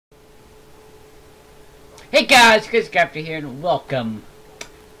Hey guys, Chris Captain here, and welcome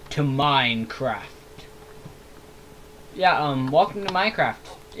to Minecraft. Welcome to Minecraft.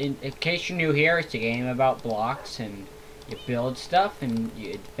 In case you're new here, it's a game about blocks, and you build stuff, and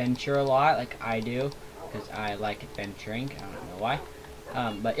you adventure a lot, like I do, because I like adventuring. I don't know why.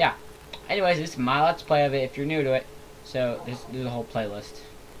 But yeah. Anyways, this is my Let's Play of it, if you're new to it. So, there's a whole playlist.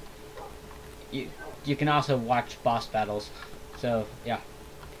 You can also watch boss battles. So, yeah.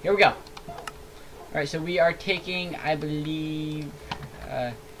 Here we go. Alright, so we are taking, I believe,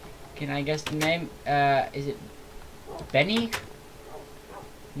 can I guess the name? Is it Benny?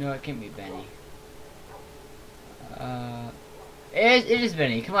 No, it can't be Benny. It is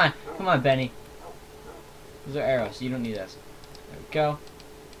Benny. Come on, Benny. Those are arrows. You don't need those. There we go.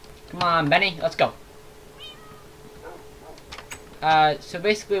 Come on, Benny. Let's go. So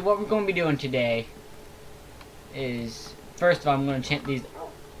basically, what we're going to be doing today is, first of all, I'm going to enchant these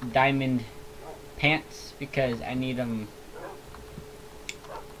diamond pants because I need them.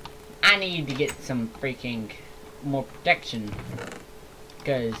 I need to get some freaking more protection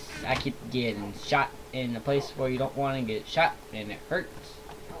because I keep getting shot in a place where you don't want to get shot and it hurts.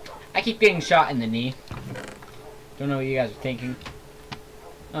 I keep getting shot in the knee. Don't know what you guys are thinking.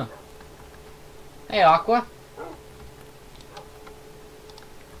 Oh. Hey, Aqua.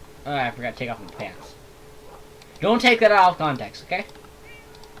 Oh, I forgot to take off my pants. Don't take that out of context, okay?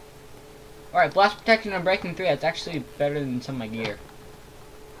 Alright, blast protection and breaking 3, that's actually better than some of my gear.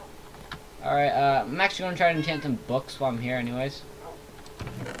 Alright, I'm actually going to try to enchant some books while I'm here anyways.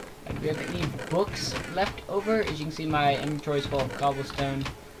 Do we have any books left over? As you can see, my inventory is full of cobblestone.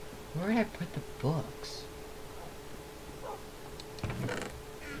 Where did I put the books?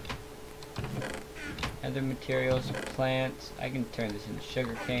 Other materials, plants. I can turn this into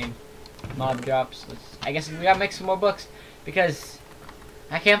sugarcane. Mob drops. I guess we gotta make some more books because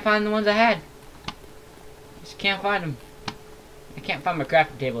I can't find the ones I had. Just can't find them. I can't find my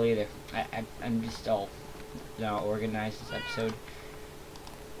crafting table either. I'm just all not organized this episode.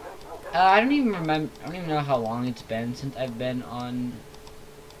 I don't even remember. I don't even know how long it's been since I've been on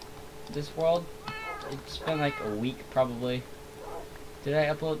this world. It's been like a week probably. Did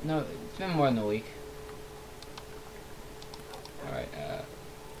I upload? No, it's been more than a week. Alright,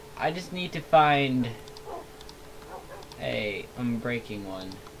 I just need to find a unbreaking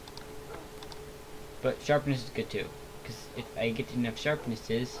one. But sharpness is good too. Because if I get enough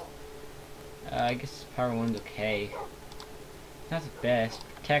sharpnesses, I guess power 1's okay. Not the best.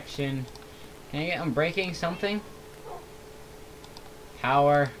 Protection. Can I get unbreaking something?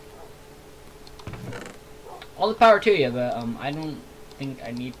 Power. All the power to you, but I don't think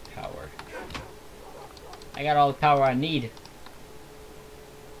I need power. I got all the power I need.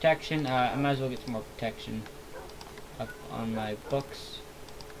 Protection. I might as well get some more protection up on my books.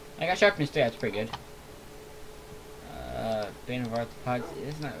 I got sharpness 3, that's pretty good. Bane of Arthropods,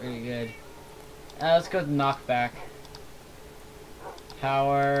 it's not really good. Let's go with knockback.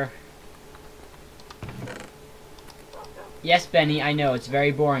 Power. Yes, Benny, I know, it's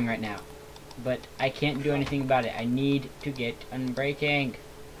very boring right now. But I can't do anything about it. I need to get unbreaking.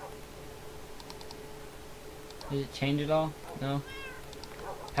 Does it change at all? No?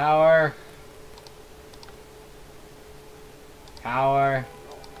 Power. Power.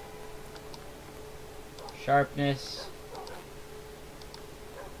 Sharpness.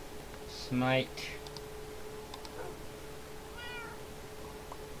 Smite.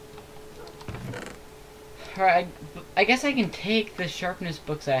 Alright, I guess I can take the sharpness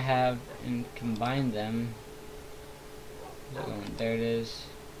books I have and combine them. There it is.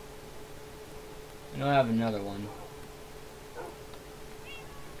 I know I have another one.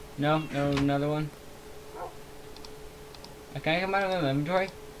 No, another one. Can I combine them in my inventory?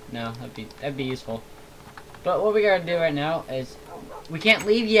 No, that'd be useful. But what we gotta do right now is we can't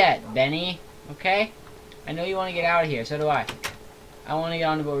leave yet, Benny. Okay? I know you want to get out of here. So do I. I want to get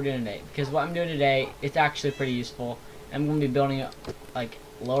on to what we're doing today because what I'm doing today it's actually pretty useful. I'm gonna be building it like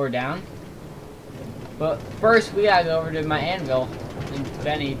lower down. But first we gotta go over to my anvil. And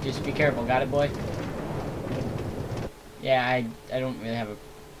Benny, just be careful. Got it, boy? Yeah, I don't really have a.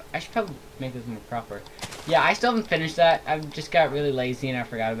 I should probably make this more proper. Yeah, I still haven't finished that. I've just got really lazy and I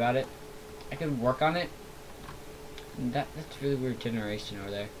forgot about it. I could work on it. That's really weird generation over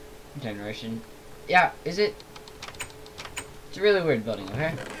there. Generation. Yeah, is it? It's a really weird building,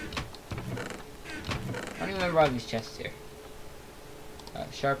 okay? I don't even remember all these chests here.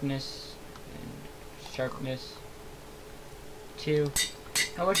 Sharpness. And sharpness. 2.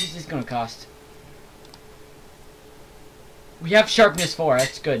 How much is this gonna cost? We have sharpness 4,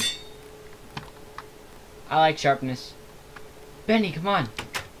 that's good. I like sharpness. Benny, come on.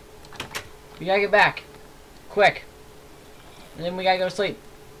 We gotta get back. Quick. And then we gotta go to sleep.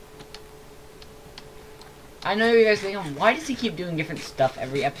 I know you guys thinking, why does he keep doing different stuff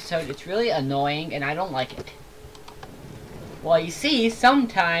every episode? It's really annoying and I don't like it. Well, you see,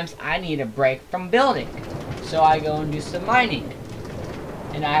 sometimes I need a break from building. So I go and do some mining.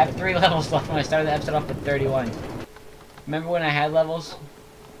 And I have 3 levels left when I started the episode off with 31. Remember when I had levels?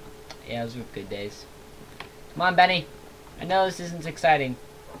 Yeah, those were good days. Come on, Benny. I know this isn't exciting.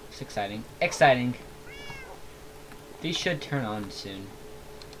 It's exciting. Exciting. These should turn on soon.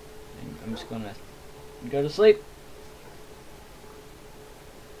 And I'm just gonna go to sleep.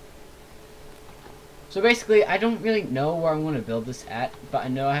 So basically, I don't really know where I'm gonna build this at, but I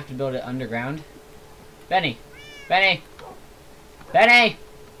know I have to build it underground. Benny! Benny! Benny!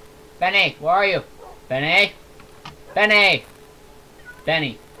 Benny! Where are you? Benny! Benny!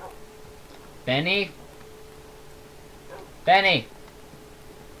 Benny! Benny! Benny!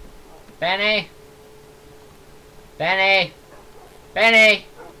 Benny! Benny! Benny!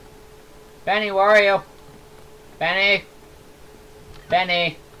 Benny, where are you? Benny!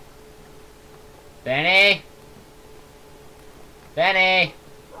 Benny! Benny! Benny!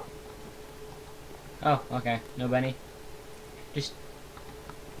 Oh, okay. No Benny.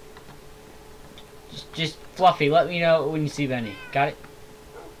 Just Fluffy, let me know when you see Benny. Got it?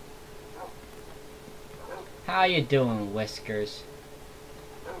 How you doing, Whiskers?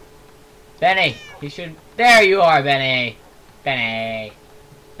 Benny! You should... There you are, Benny! Benny!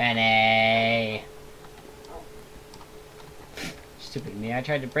 Benny! Stupid me, I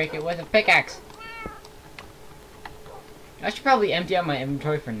tried to break it with a pickaxe! I should probably empty out my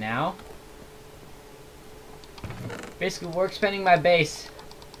inventory for now. Basically, we're expanding my base.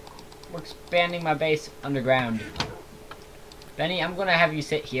 We're expanding my base underground. Benny, I'm gonna have you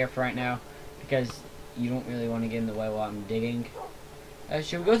sit here for right now because you don't really want to get in the way while I'm digging.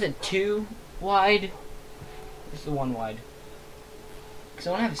 Should we go with a 2 wide? Just the 1 wide. Because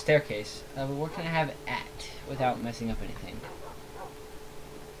I want to have a staircase. But where can I have it at without messing up anything?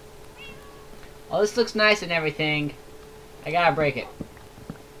 Oh, this looks nice and everything. I gotta break it.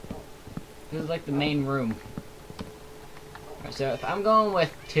 This is like the main room. Alright, so if I'm going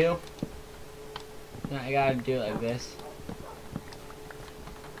with 2, then I gotta do it like this.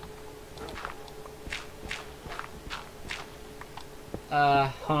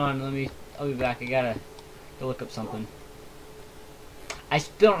 Hold on, I'll be back. I gotta go look up something. I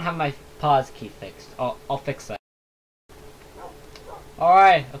still don't have my pause key fixed. I'll fix that.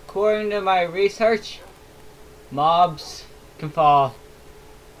 Alright, according to my research, mobs can fall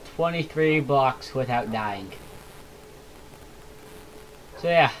 23 blocks without dying. So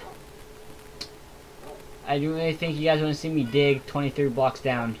yeah. I don't really think you guys want to see me dig 23 blocks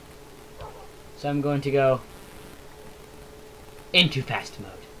down. So I'm going to go into fast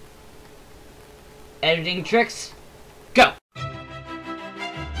mode. Editing tricks, go!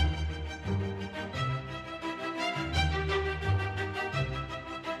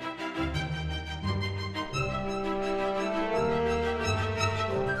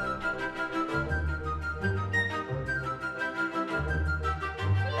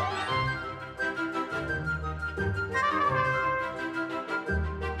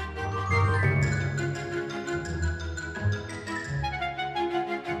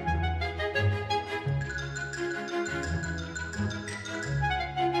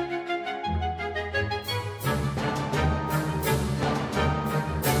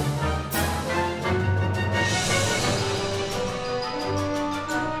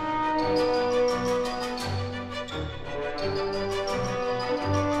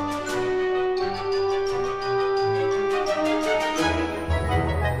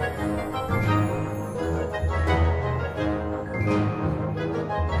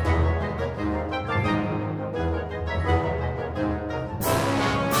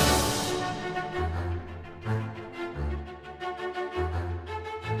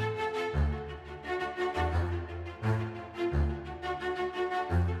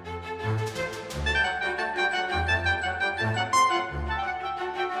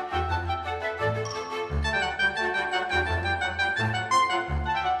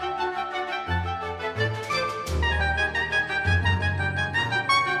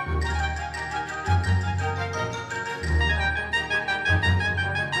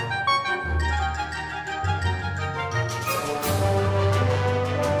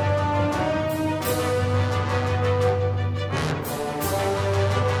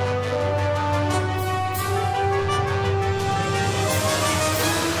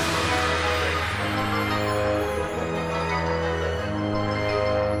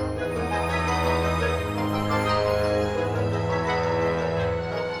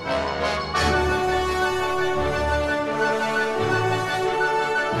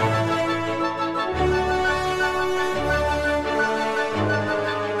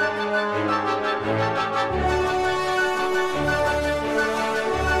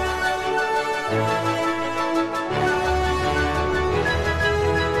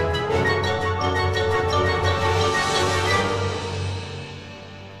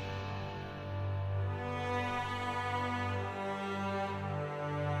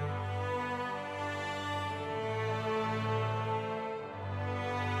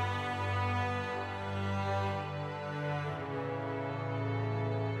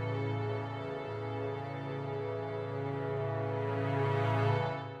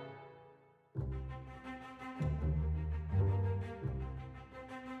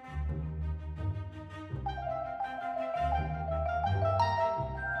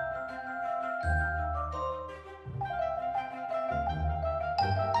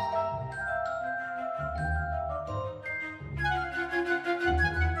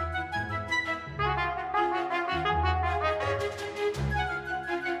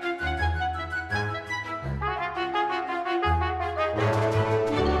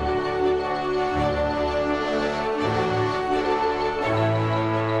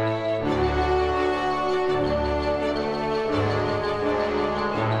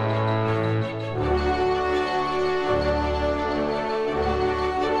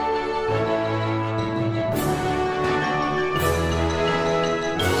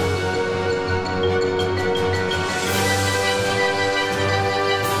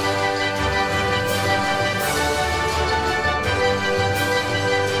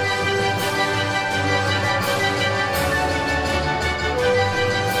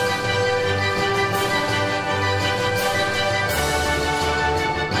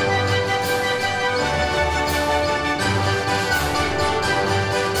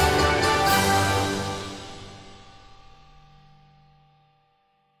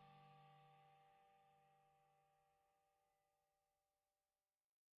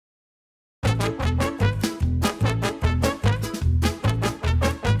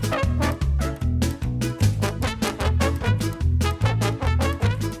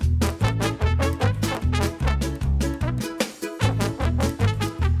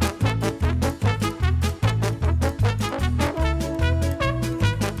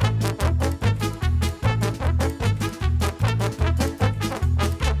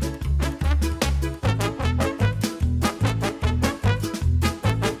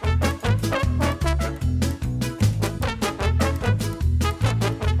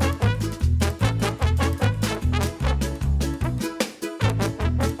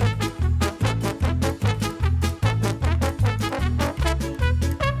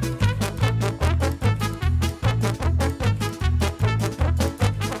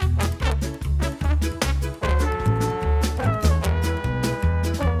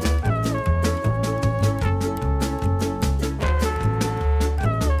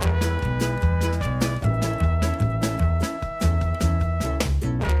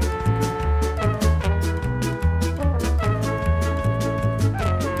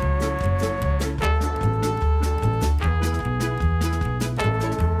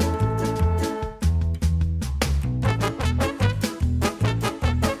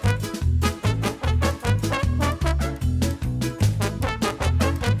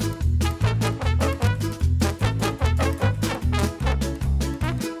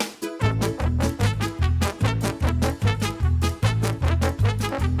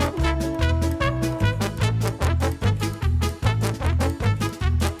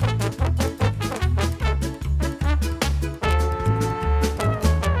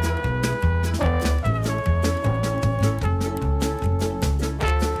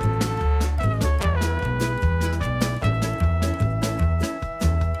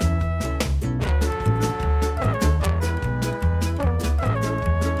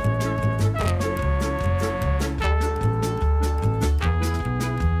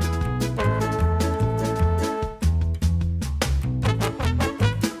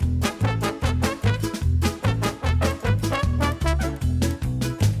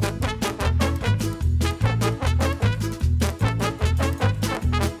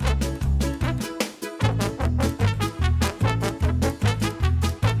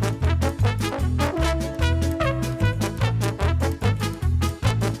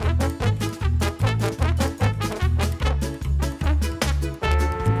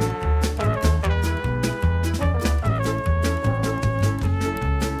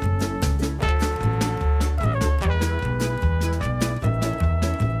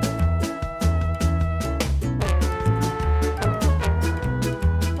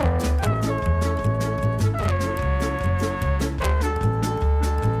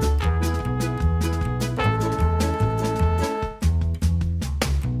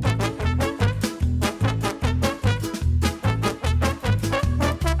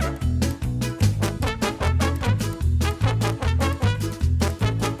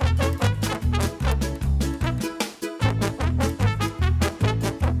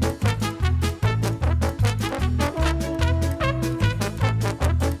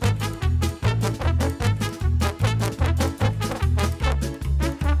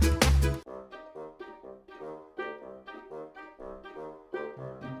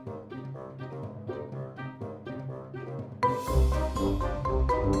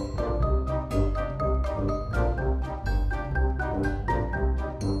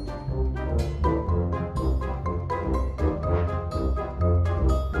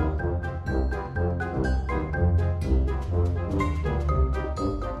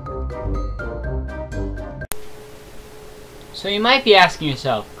 So you might be asking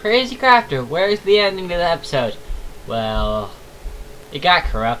yourself, Crazy Crafter, where's the ending to the episode? Well, it got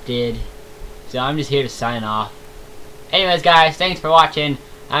corrupted, so I'm just here to sign off. Anyways, guys, thanks for watching.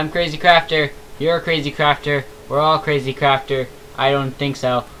 I'm Crazy Crafter. You're a Crazy Crafter. We're all Crazy Crafter. I don't think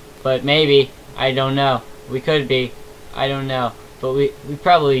so, but maybe. I don't know. We could be. I don't know, but we're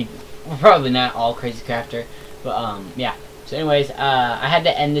probably not all Crazy Crafter. But yeah. So anyways, I had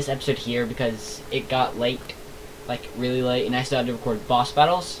to end this episode here because it got late, like really late, and I still had to record boss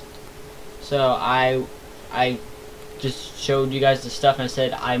battles. So I just showed you guys the stuff and I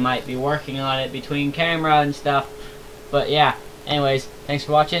said I might be working on it between camera and stuff. But yeah, anyways, thanks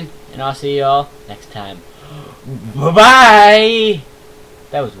for watching, and I'll see you all next time. Bye-bye!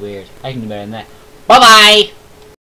 That was weird. I can do better than that. Bye-bye!